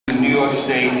York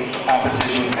State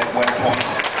competition at West Point.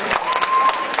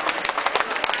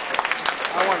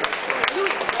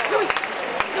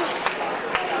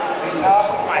 The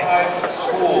top 5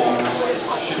 schools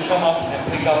should come up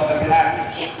and pick up the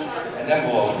package, an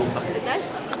envelope,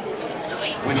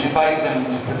 which invites them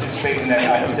to participate in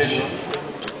that competition.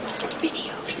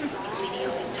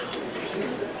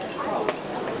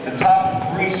 The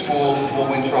top 3 schools will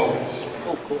win trophies.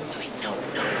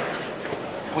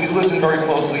 Please listen very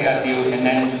closely at the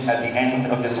end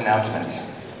of this announcement.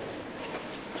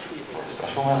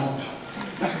 Special message.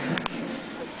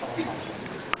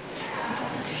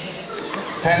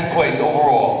 10th place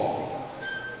overall,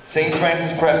 St.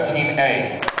 Francis Prep Team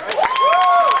A.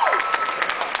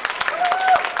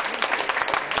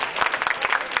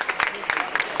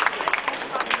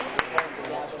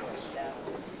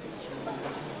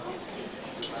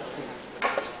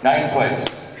 Ninth place,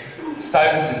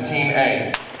 Stuyvesant Team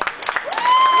A.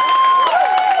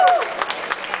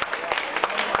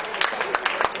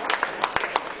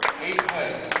 8th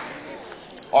place,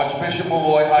 Archbishop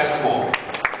Molloy High School.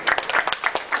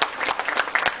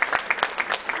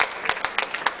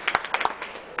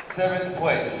 7th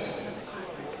place,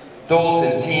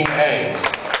 Dalton Team A.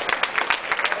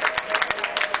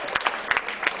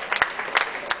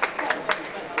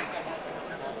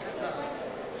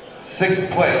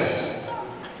 6th place,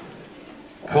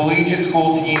 Collegiate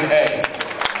School Team A.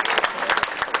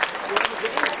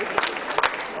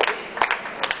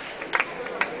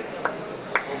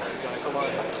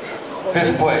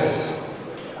 5th place,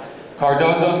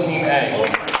 Cardozo Team A.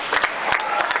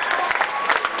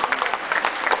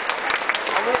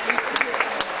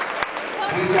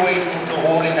 Please wait until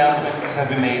all the announcements have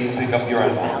been made to pick up your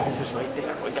envelope.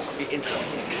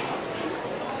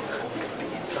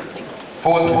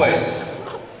 4th place,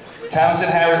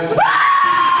 Townsend Harris.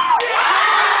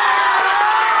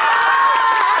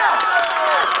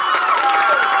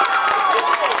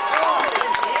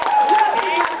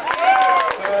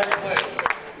 3rd place,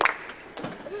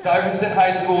 Stuyvesant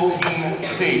High School Team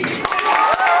C.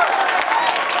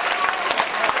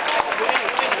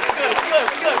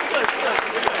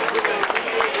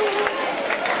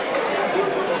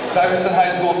 'Stuyvesant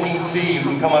High School Team C, you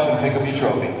can come up and pick up your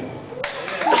trophy.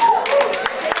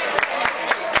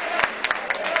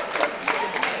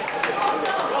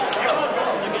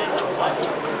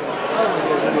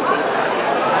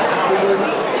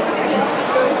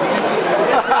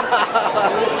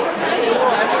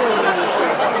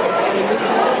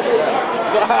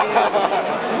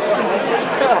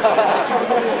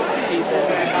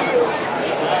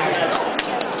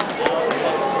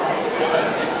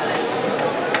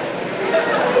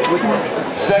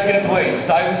 Second place,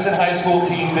 Stuyvesant High School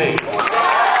Team B.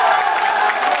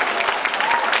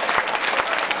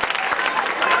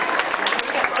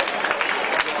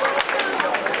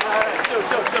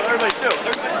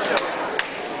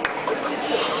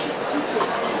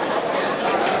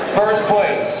 First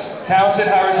place, Townsend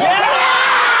Harris High School.